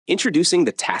Introducing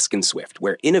the Taskin Swift,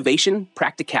 where innovation,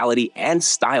 practicality, and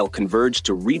style converge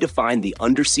to redefine the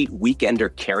Underseat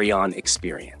weekender carry-on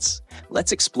experience.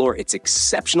 Let's explore its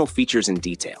exceptional features in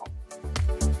detail.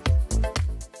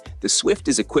 The Swift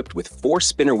is equipped with 4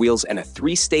 spinner wheels and a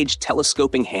 3-stage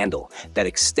telescoping handle that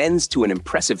extends to an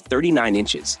impressive 39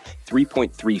 inches,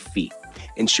 3.3 feet,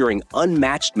 ensuring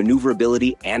unmatched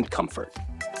maneuverability and comfort.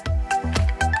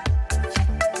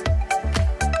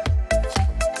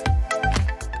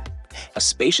 A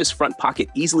spacious front pocket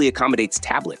easily accommodates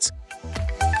tablets,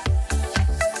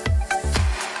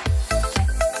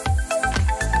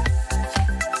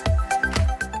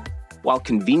 while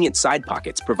convenient side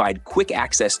pockets provide quick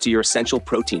access to your essential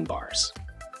protein bars.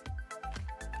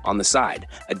 On the side,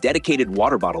 a dedicated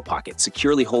water bottle pocket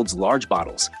securely holds large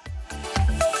bottles,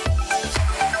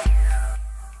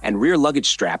 and rear luggage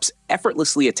straps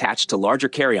effortlessly attach to larger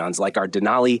carry-ons like our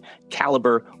Denali,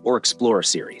 Caliber, or Explorer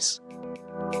series.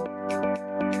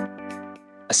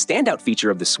 A standout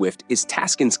feature of the Swift is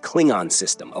Taskin's Klingon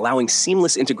system, allowing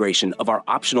seamless integration of our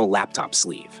optional laptop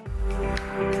sleeve.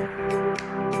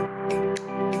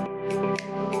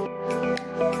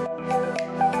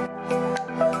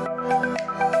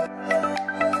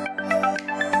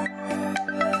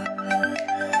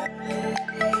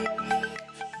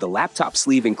 The laptop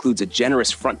sleeve includes a generous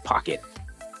front pocket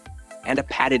and a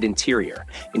padded interior,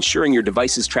 ensuring your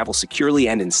devices travel securely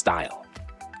and in style.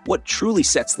 What truly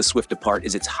sets the Swift apart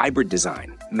is its hybrid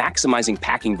design, maximizing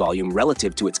packing volume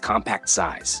relative to its compact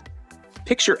size.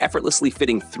 Picture effortlessly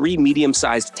fitting 3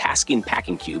 medium-sized Taskin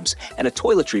packing cubes and a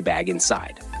toiletry bag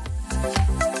inside.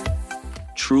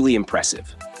 Truly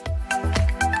impressive.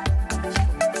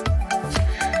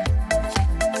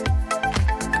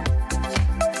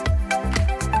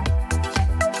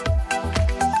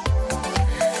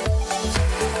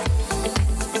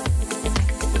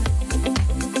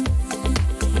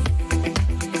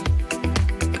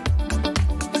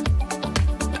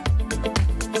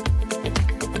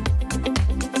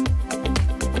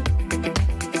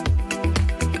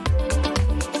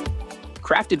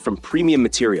 Crafted from premium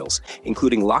materials,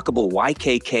 including lockable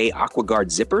YKK AquaGuard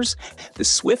zippers, the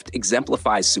Swift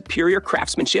exemplifies superior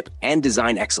craftsmanship and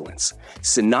design excellence,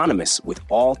 synonymous with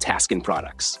all Taskin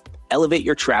products. Elevate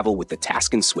your travel with the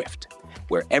Taskin Swift,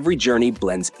 where every journey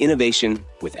blends innovation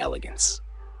with elegance.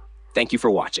 Thank you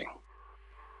for watching.